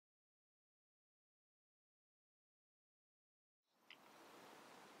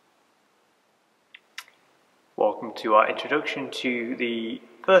Welcome to our introduction to the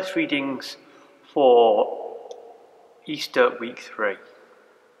first readings for Easter week 3.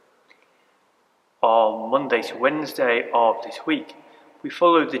 On Monday to Wednesday of this week, we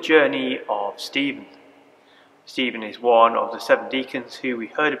followed the journey of Stephen. Stephen is one of the 7 deacons who we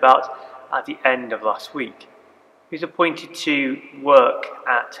heard about at the end of last week. He was appointed to work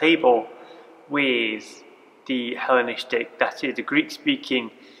at table with the Hellenistic, that is the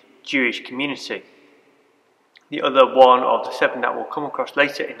Greek-speaking Jewish community. The other one of the 7 that we'll come across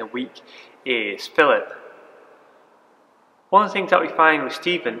later in the week is Philip. One of the things that we find with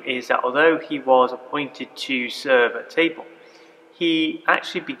Stephen is that although he was appointed to serve at table, he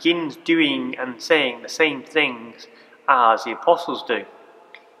actually begins doing and saying the same things as the apostles do.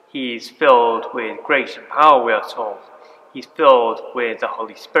 He is filled with grace and power, we are told. He's filled with the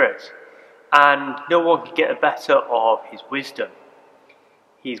Holy Spirit, and no one can get the better of his wisdom.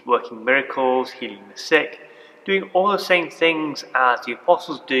 He's working miracles, healing the sick, doing all the same things as the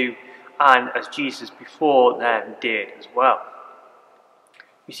apostles do and as Jesus before them did as well.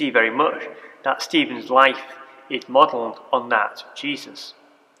 We see very much that Stephen's life is modelled on that of Jesus.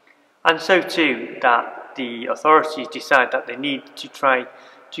 And so too that the authorities decide that they need to try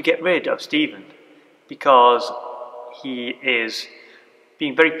to get rid of Stephen because he is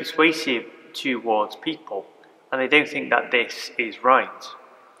being very persuasive towards people and they don't think that this is right.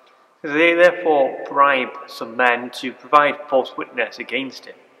 They therefore bribe some men to provide false witness against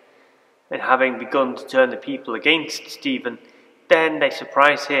him. And having begun to turn the people against Stephen, then they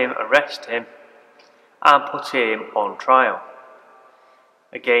surprise him, arrest him, and put him on trial.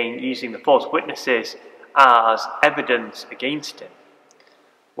 Again, using the false witnesses as evidence against him.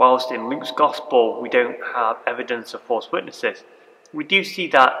 Whilst in Luke's Gospel we don't have evidence of false witnesses, we do see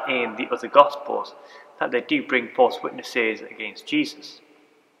that in the other Gospels, that they do bring false witnesses against Jesus.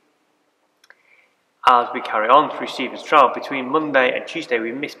 As we carry on through Stephen's trial, between Monday and Tuesday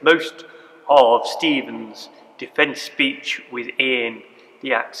we miss most of Stephen's defence speech within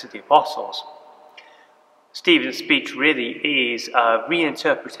the Acts of the Apostles. Stephen's speech really is a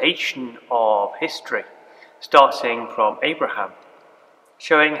reinterpretation of history, starting from Abraham,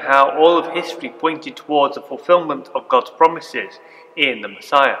 showing how all of history pointed towards the fulfilment of God's promises in the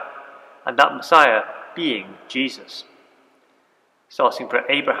Messiah, and that Messiah being Jesus. Starting from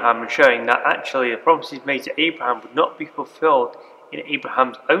Abraham and showing that actually the promises made to Abraham would not be fulfilled in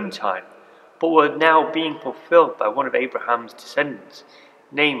Abraham's own time, but were now being fulfilled by one of Abraham's descendants,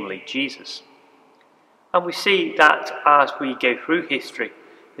 namely Jesus. And we see that as we go through history,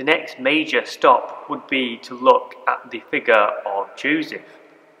 the next major stop would be to look at the figure of Joseph,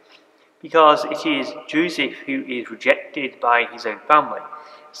 because it is Joseph who is rejected by his own family,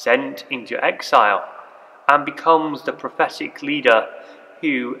 sent into exile, and becomes the prophetic leader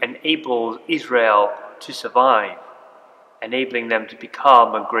who enables Israel to survive, enabling them to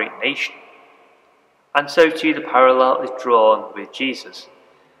become a great nation. And so too the parallel is drawn with Jesus,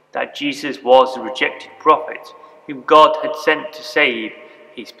 that Jesus was the rejected prophet whom God had sent to save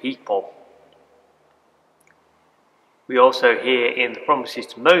his people. We also hear in the promises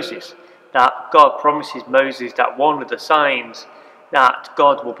to Moses that God promises Moses that one of the signs that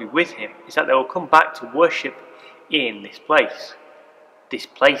God will be with him is that they will come back to worship in this place. This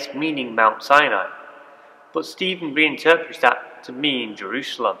place meaning Mount Sinai. But Stephen reinterprets that to mean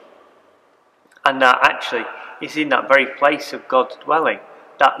Jerusalem. And that actually is in that very place of God's dwelling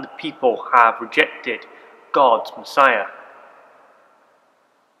that the people have rejected God's Messiah.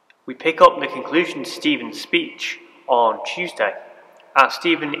 We pick up the conclusion to Stephen's speech on Tuesday, as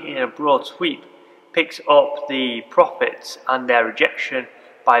Stephen in a broad sweep picks up the prophets and their rejection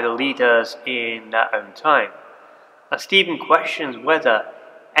by the leaders in their own time. And Stephen questions whether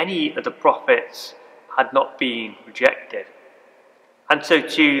any of the prophets had not been rejected. And so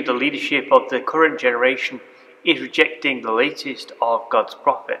too the leadership of the current generation is rejecting the latest of God's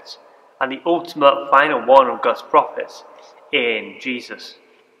prophets, and the ultimate final one of God's prophets in Jesus.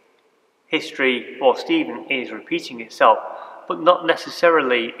 History for Stephen is repeating itself, but not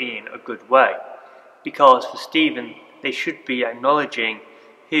necessarily in a good way. Because for Stephen, they should be acknowledging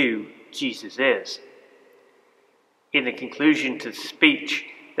who Jesus is. In the conclusion to the speech,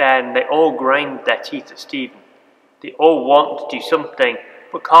 then they all grind their teeth at Stephen. They all want to do something,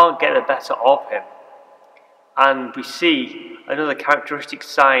 but can't get the better of him. And we see another characteristic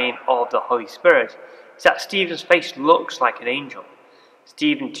sign of the Holy Spirit is that Stephen's face looks like an angel.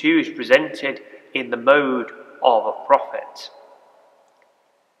 Stephen too is presented in the mode of a prophet.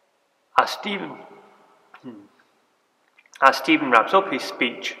 As Stephen wraps up his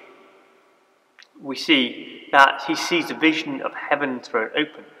speech, we see that he sees a vision of heaven thrown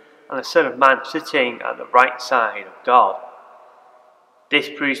open and the Son of Man sitting at the right side of God. This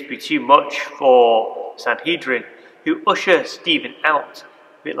proves to be too much for Sanhedrin, who usher Stephen out,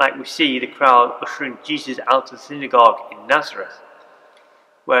 a bit like we see the crowd ushering Jesus out of the synagogue in Nazareth.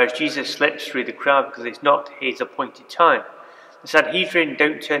 Whereas Jesus slips through the crowd because it's not his appointed time, the Sanhedrin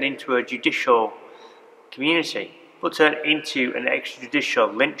don't turn into a judicial community, but turn into an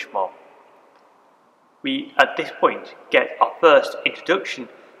extrajudicial lynch mob. We, at this point, get our first introduction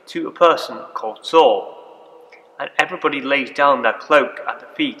to a person called Saul, and everybody lays down their cloak at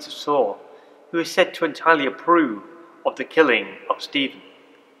the feet of Saul, who is said to entirely approve of the killing of Stephen.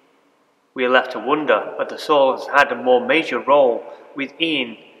 We are left to wonder whether Saul has had a more major role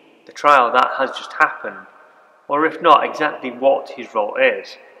within the trial that has just happened, or if not, exactly what his role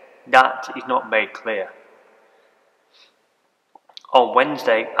is. That is not made clear. On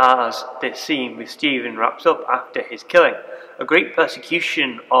Wednesday, as this scene with Stephen wraps up after his killing, a great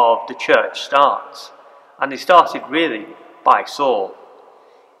persecution of the church starts, and it started really by Saul.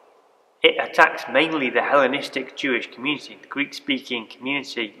 It attacks mainly the Hellenistic Jewish community, the Greek-speaking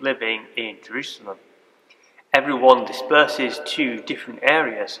community living in Jerusalem. Everyone disperses to different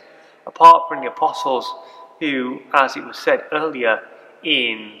areas, apart from the apostles who, as it was said earlier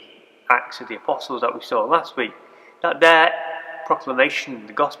in Acts of the Apostles that we saw last week, that their proclamation of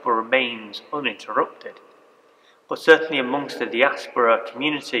the gospel remains uninterrupted. But certainly amongst the diaspora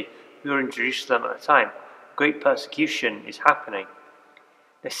community who were in Jerusalem at the time, great persecution is happening.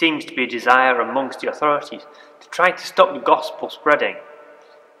 There seems to be a desire amongst the authorities to try to stop the gospel spreading.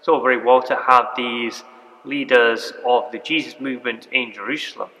 It's all very well to have these leaders of the Jesus movement in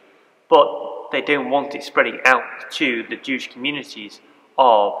Jerusalem, but they don't want it spreading out to the Jewish communities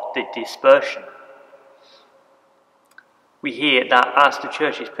of the dispersion. We hear that as the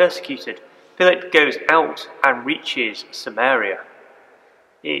church is persecuted, Philip goes out and reaches Samaria.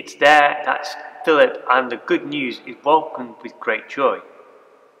 It's there that Philip and the good news is welcomed with great joy.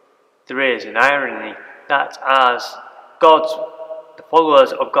 There is an irony that as the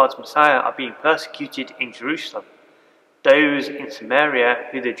followers of God's Messiah are being persecuted in Jerusalem, those in Samaria,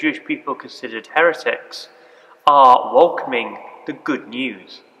 who the Jewish people considered heretics, are welcoming the good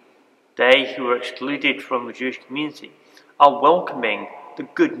news. They who were excluded from the Jewish community are welcoming the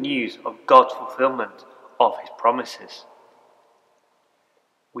good news of God's fulfillment of his promises.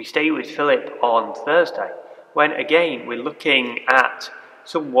 We stay with Philip on Thursday, when again we're looking at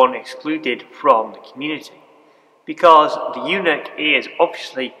someone excluded from the community, because the eunuch is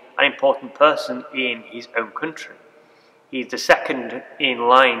obviously an important person in his own country. He's the second in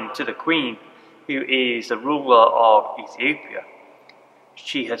line to the queen, who is the ruler of Ethiopia.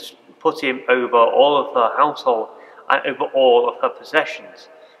 She has put him over all of her household and over all of her possessions.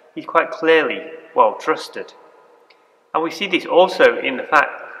 He's quite clearly well trusted. And we see this also in the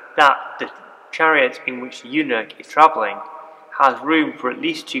fact that the chariot in which the eunuch is travelling has room for at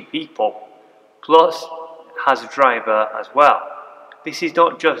least 2 people, plus has a driver as well. This is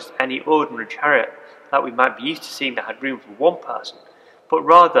not just any ordinary chariot that we might be used to seeing that had room for 1 person, but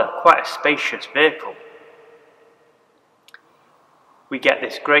rather quite a spacious vehicle. We get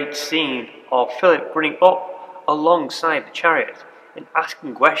this great scene of Philip running up alongside the chariot and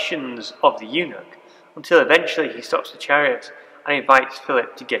asking questions of the eunuch, until eventually he stops the chariot and invites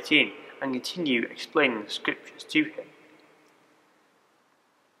Philip to get in and continue explaining the scriptures to him.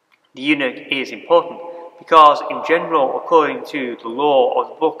 The eunuch is important because, in general, according to the law of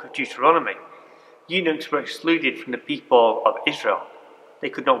the book of Deuteronomy, eunuchs were excluded from the people of Israel. They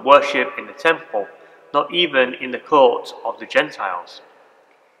could not worship in the temple, not even in the courts of the Gentiles.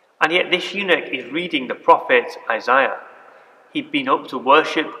 And yet this eunuch is reading the prophet Isaiah. He'd been up to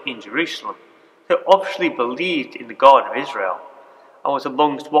worship in Jerusalem, so obviously believed in the God of Israel, and was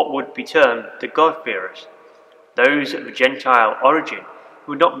amongst what would be termed the God-fearers, those of the Gentile origin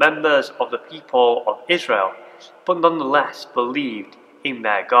who were not members of the people of Israel, but nonetheless believed in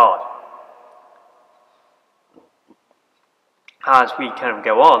their God. As we kind of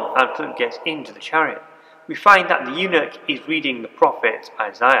go on and Philip gets into the chariot, we find that the eunuch is reading the prophet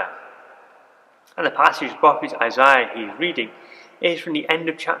Isaiah. And the passage of the prophet Isaiah he is reading is from the end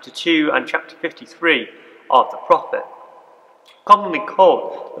of chapter 2 and chapter 53 of the prophet, commonly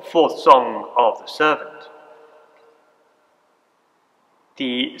called the 4th song of the servant.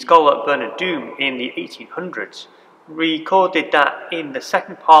 The scholar Bernard Doom in the 1800s recorded that in the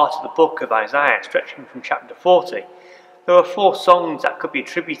second part of the book of Isaiah, stretching from chapter 40, there are 4 songs that could be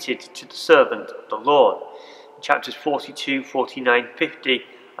attributed to the servant of the Lord, in chapters 42, 49, 50,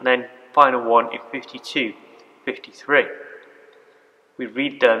 and then final one in 52, 53. We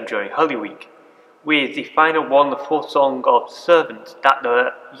read them during Holy Week. with the final one, the fourth song of the servant, that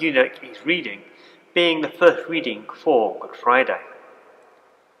the eunuch is reading, being the first reading for Good Friday.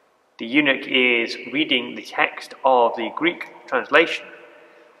 The eunuch is reading the text of the Greek translation,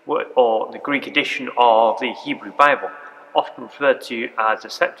 or the Greek edition of the Hebrew Bible, often referred to as the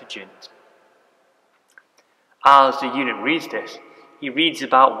Septuagint. As the eunuch reads this, he reads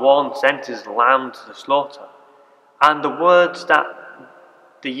about one sent as a lamb to the slaughter, and the words that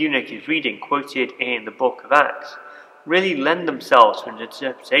the eunuch is reading, quoted in the book of Acts, really lend themselves to an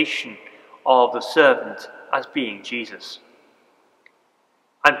interpretation of the servant as being Jesus.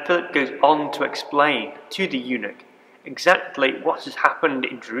 And Philip goes on to explain to the eunuch exactly what has happened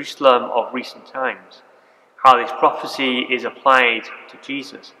in Jerusalem of recent times, how this prophecy is applied to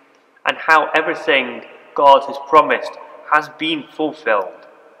Jesus, and how everything God has promised has been fulfilled.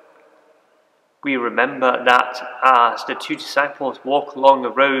 We remember that as the two disciples walk along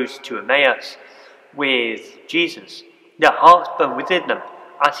the road to Emmaus with Jesus, their hearts burn within them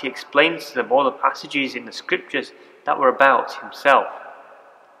as he explains to them all the passages in the scriptures that were about himself.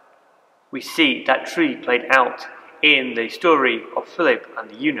 We see that truly played out in the story of Philip and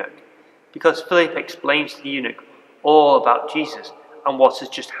the eunuch, because Philip explains to the eunuch all about Jesus and what has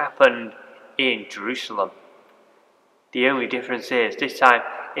just happened in Jerusalem. The only difference is, this time,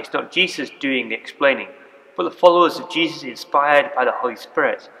 it's not Jesus doing the explaining, but the followers of Jesus, inspired by the Holy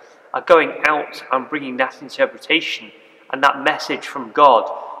Spirit, are going out and bringing that interpretation and that message from God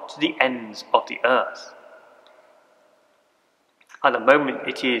to the ends of the earth. At the moment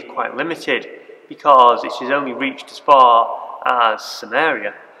it is quite limited because it has only reached as far as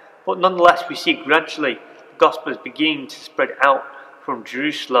Samaria, but nonetheless we see gradually the gospel is beginning to spread out from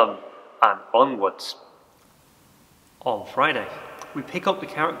Jerusalem and onwards. On Friday, we pick up the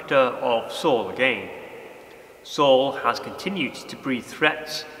character of Saul again. Saul has continued to breathe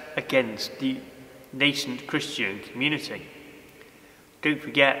threats against the nascent Christian community. Don't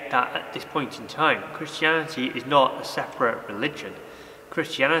forget that at this point in time, Christianity is not a separate religion.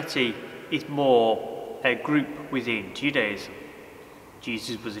 Christianity is more a group within Judaism.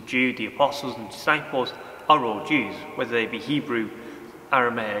 Jesus was a Jew, the apostles and disciples are all Jews, whether they be Hebrew,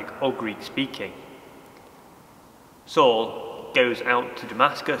 Aramaic or Greek speaking. Saul goes out to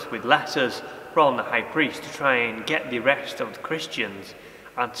Damascus with letters from the high priest to try and get the arrest of the Christians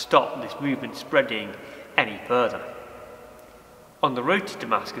and stop this movement spreading any further. On the road to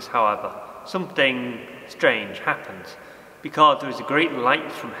Damascus, however, something strange happens, because there is a great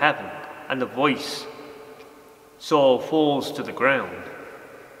light from heaven and the voice. Saul falls to the ground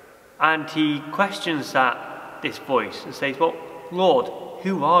and he questions this voice and says, "Well, Lord,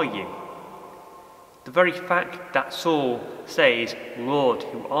 who are you?" The very fact that Saul says, "Lord,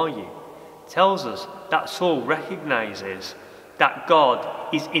 who are you?" tells us that Saul recognizes that God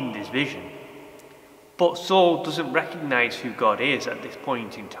is in this vision. But Saul doesn't recognize who God is at this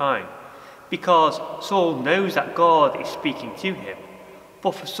point in time, because Saul knows that God is speaking to him.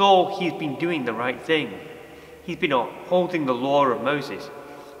 But for Saul, he's been doing the right thing. He's been upholding the law of Moses.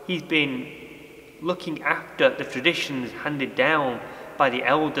 He's been looking after the traditions handed down by the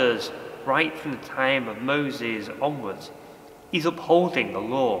elders right from the time of Moses onwards. He's upholding the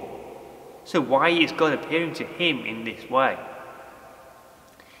law. So why is God appearing to him in this way?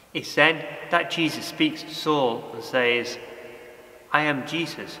 It's then that Jesus speaks to Saul and says, "I am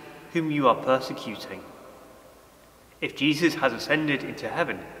Jesus, whom you are persecuting." If Jesus has ascended into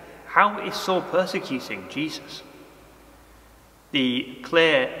heaven, how is Saul persecuting Jesus? The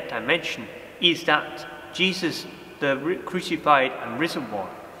clear dimension is that Jesus, the crucified and risen one,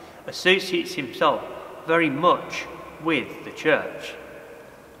 associates himself very much with the church.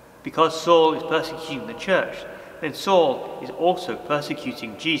 Because Saul is persecuting the church, then Saul is also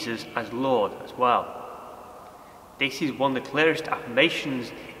persecuting Jesus as Lord as well. This is one of the clearest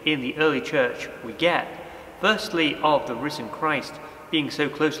affirmations in the early church we get, firstly of the risen Christ being so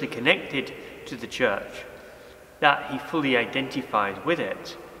closely connected to the church that he fully identifies with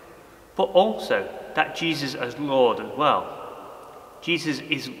it, but also that Jesus as Lord as well. Jesus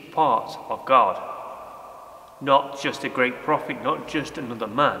is part of God, not just a great prophet, not just another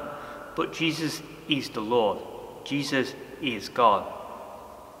man, but Jesus is the Lord. Jesus is God.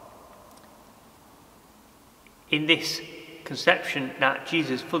 In this conception that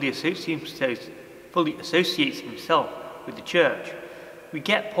Jesus fully associates himself with the church, we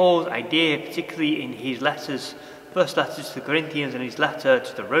get Paul's idea, particularly in his letters, first letter to the Corinthians and his letter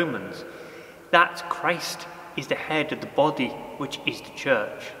to the Romans, that Christ is the head of the body, which is the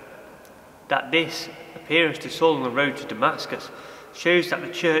church. That this appearance to Saul on the road to Damascus shows that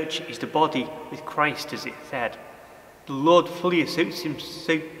the church is the body with Christ as its head. The Lord fully associates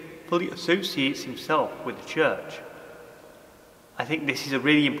fully associates himself with the church. I think this is a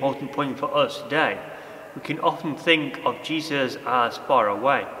really important point for us today. We can often think of Jesus as far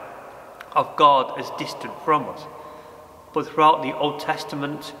away, of God as distant from us. But throughout the Old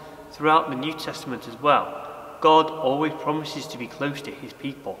Testament, throughout the New Testament as well, God always promises to be close to his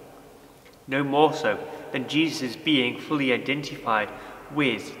people. No more so than Jesus being fully identified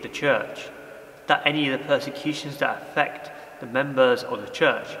with the church, that any of the persecutions that affect the members of the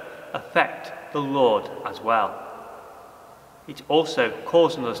church affect the Lord as well. It's also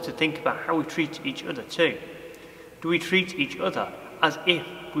causing us to think about how we treat each other too. Do we treat each other as if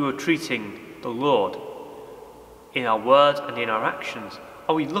we were treating the Lord? In our words and in our actions,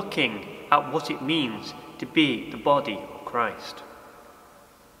 are we looking at what it means to be the body of Christ?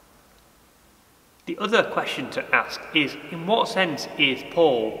 The other question to ask is, in what sense is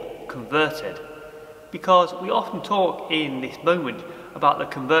Paul converted? Because we often talk in this moment about the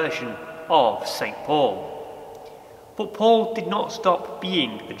conversion of St. Paul. But Paul did not stop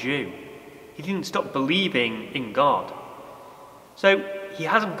being a Jew. He didn't stop believing in God. So he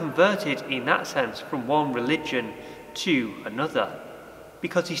hasn't converted in that sense from one religion to another,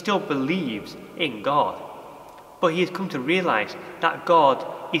 because he still believes in God. But he has come to realize that God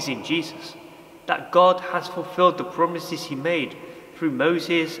is in Jesus, that God has fulfilled the promises he made through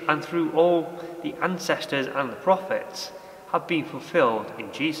Moses and through all the ancestors and the prophets have been fulfilled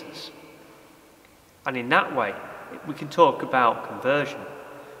in Jesus. And in that way, we can talk about conversion,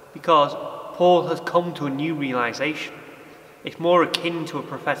 because Paul has come to a new realization. It's more akin to a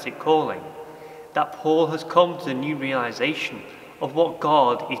prophetic calling, that Paul has come to the new realization of what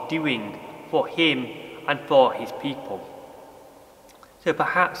God is doing for him and for his people. So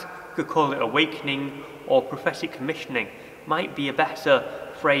perhaps we could call it awakening, or prophetic commissioning might be a better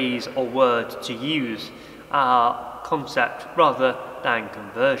phrase or word to use concept rather than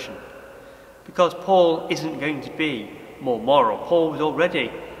conversion. Because Paul isn't going to be more moral. Paul was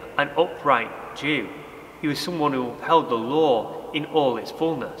already an upright Jew. He was someone who upheld the law in all its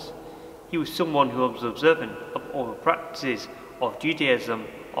fullness. He was someone who was observant of all the practices of Judaism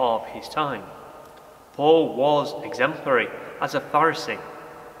of his time. Paul was exemplary as a Pharisee.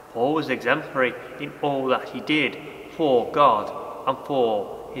 Paul was exemplary in all that he did for God and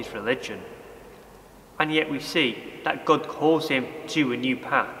for his religion. And yet we see that God calls him to a new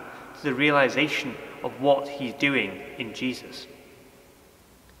path, to the realization of what he's doing in Jesus.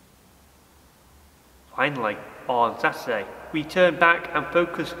 Finally, on Saturday, we turn back and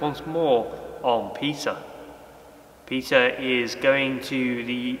focus once more on Peter. Peter is going to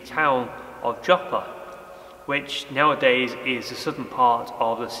the town of Joppa, which nowadays is the southern part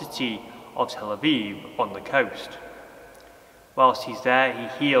of the city of Tel Aviv on the coast. Whilst he's there,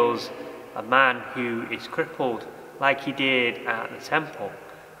 he heals a man who is crippled like he did at the temple.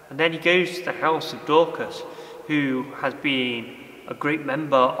 And then he goes to the house of Dorcas, who has been a great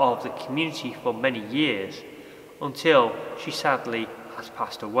member of the community for many years, until she sadly has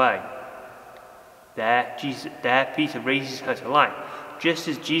passed away. There, Peter raises her to life, just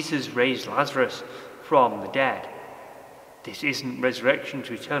as Jesus raised Lazarus from the dead. This isn't resurrection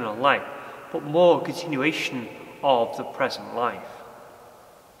to eternal life, but more continuation of the present life.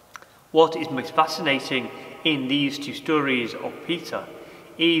 What is most fascinating in these two stories of Peter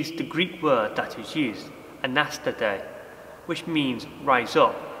is the Greek word that is used, anastade, which means rise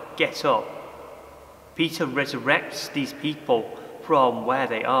up, get up. Peter resurrects these people from where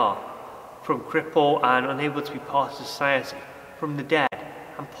they are, from crippled and unable to be part of society, from the dead,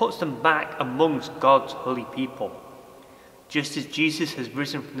 and puts them back amongst God's holy people. Just as Jesus has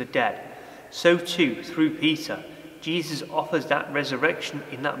risen from the dead, so too, through Peter, Jesus offers that resurrection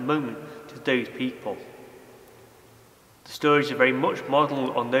in that moment to those people. The stories are very much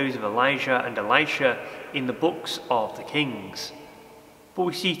modelled on those of Elijah and Elisha in the books of the Kings. But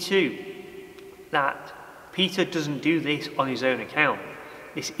we see too that Peter doesn't do this on his own account.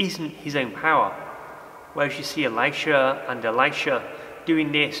 This isn't his own power. Whereas you see Elisha and Elisha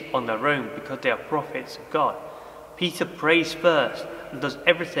doing this on their own because they are prophets of God, Peter prays first and does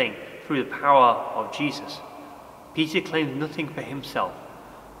everything through the power of Jesus. Peter claims nothing for himself,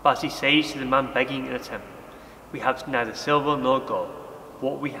 but as he says to the man begging in the temple, "We have neither silver nor gold.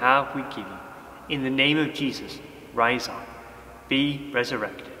 What we have we give you. In the name of Jesus, rise up. Be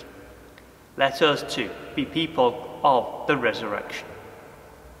resurrected." Let us too be people of the resurrection.